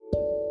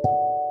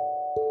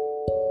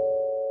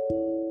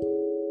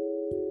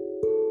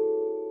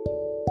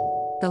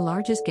The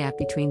largest gap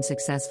between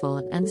successful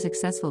and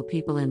unsuccessful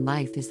people in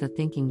life is the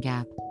thinking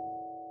gap.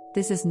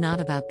 This is not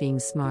about being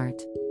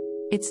smart.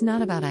 It's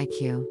not about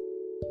IQ.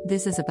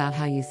 This is about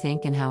how you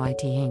think and how I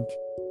think.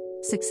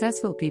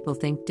 Successful people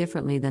think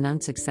differently than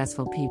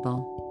unsuccessful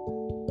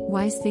people.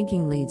 Wise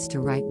thinking leads to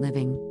right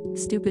living,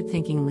 stupid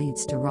thinking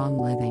leads to wrong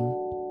living.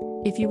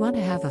 If you want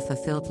to have a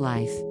fulfilled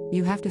life,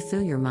 you have to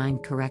fill your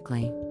mind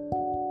correctly.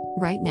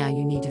 Right now,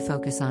 you need to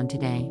focus on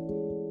today.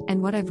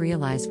 And what I've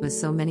realized was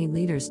so many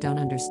leaders don't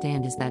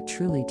understand is that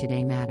truly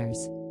today matters.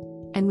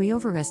 And we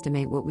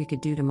overestimate what we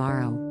could do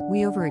tomorrow,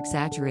 we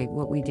over-exaggerate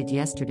what we did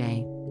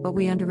yesterday, but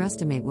we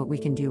underestimate what we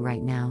can do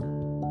right now.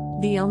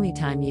 The only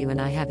time you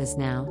and I have is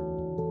now.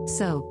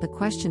 So, the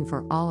question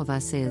for all of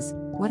us is,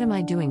 what am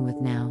I doing with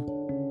now?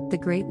 The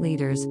great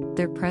leaders,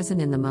 they're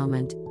present in the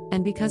moment,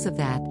 and because of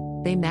that,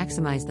 they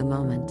maximize the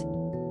moment.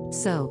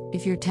 So,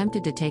 if you're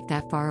tempted to take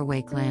that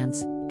faraway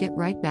glance, get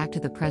right back to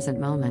the present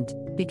moment,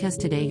 because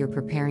today you're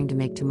preparing to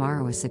make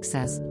tomorrow a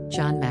success.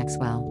 John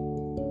Maxwell.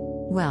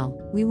 Well,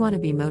 we want to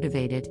be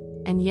motivated,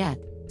 and yet,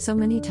 so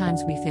many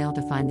times we fail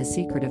to find the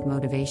secret of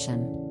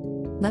motivation.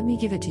 Let me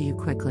give it to you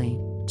quickly.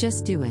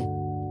 Just do it.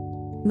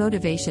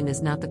 Motivation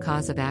is not the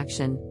cause of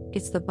action,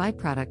 it's the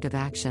byproduct of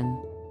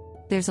action.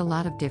 There's a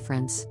lot of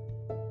difference.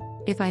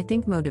 If I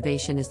think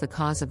motivation is the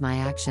cause of my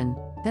action,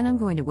 then I'm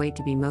going to wait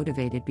to be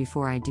motivated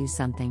before I do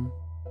something.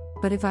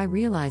 But if I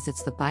realize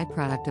it's the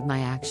byproduct of my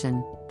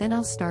action, then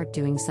I'll start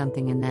doing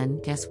something, and then,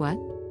 guess what?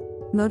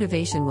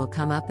 Motivation will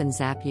come up and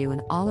zap you,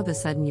 and all of a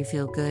sudden you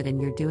feel good and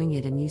you're doing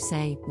it and you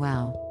say,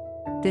 wow,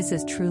 this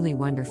is truly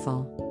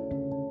wonderful.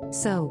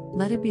 So,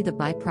 let it be the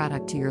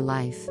byproduct to your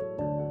life.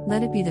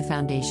 Let it be the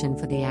foundation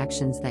for the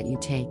actions that you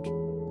take.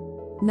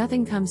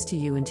 Nothing comes to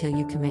you until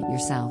you commit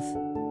yourself.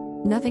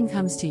 Nothing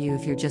comes to you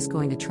if you're just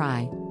going to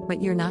try,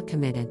 but you're not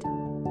committed.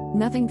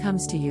 Nothing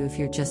comes to you if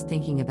you're just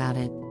thinking about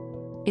it.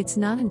 It's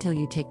not until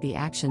you take the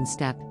action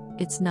step,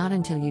 it's not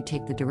until you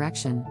take the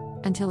direction,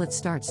 until it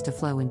starts to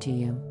flow into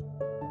you.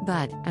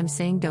 But, I'm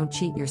saying don't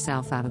cheat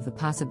yourself out of the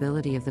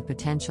possibility of the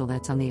potential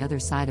that's on the other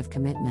side of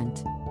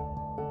commitment.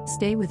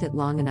 Stay with it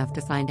long enough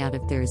to find out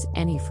if there's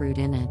any fruit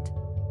in it.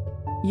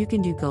 You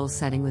can do goal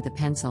setting with a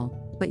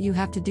pencil, but you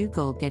have to do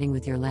goal getting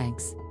with your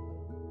legs.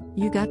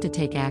 You got to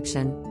take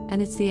action,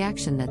 and it's the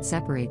action that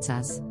separates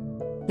us.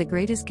 The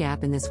greatest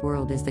gap in this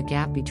world is the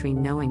gap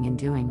between knowing and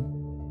doing.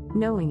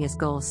 Knowing is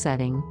goal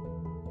setting.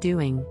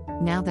 Doing,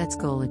 now that's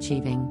goal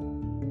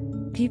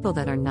achieving. People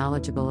that are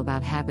knowledgeable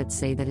about habits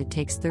say that it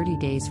takes 30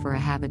 days for a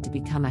habit to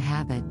become a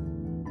habit.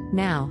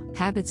 Now,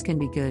 habits can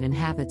be good and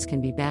habits can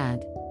be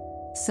bad.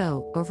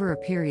 So, over a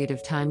period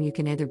of time you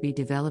can either be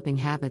developing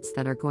habits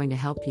that are going to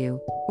help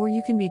you, or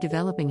you can be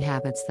developing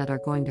habits that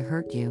are going to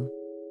hurt you.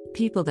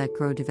 People that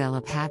grow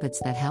develop habits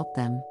that help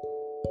them.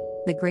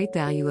 The great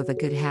value of a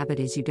good habit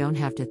is you don't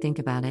have to think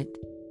about it.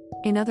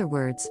 In other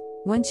words,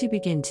 once you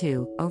begin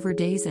to, over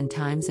days and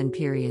times and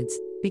periods,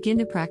 begin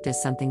to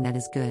practice something that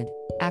is good,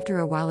 after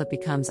a while it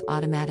becomes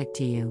automatic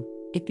to you,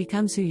 it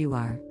becomes who you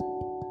are.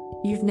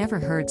 You've never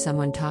heard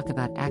someone talk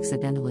about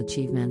accidental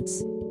achievements.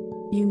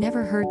 You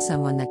never heard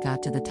someone that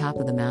got to the top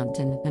of the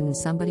mountain and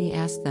somebody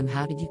asked them,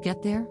 how did you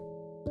get there?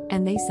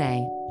 And they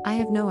say, I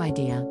have no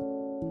idea.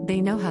 They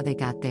know how they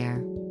got there.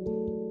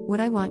 What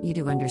I want you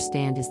to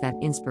understand is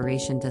that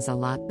inspiration does a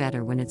lot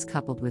better when it's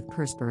coupled with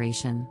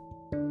perspiration.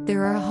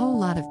 There are a whole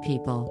lot of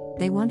people,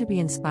 they want to be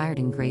inspired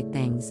in great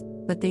things,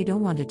 but they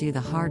don't want to do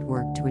the hard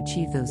work to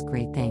achieve those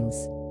great things.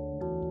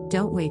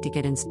 Don't wait to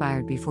get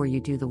inspired before you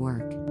do the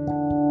work.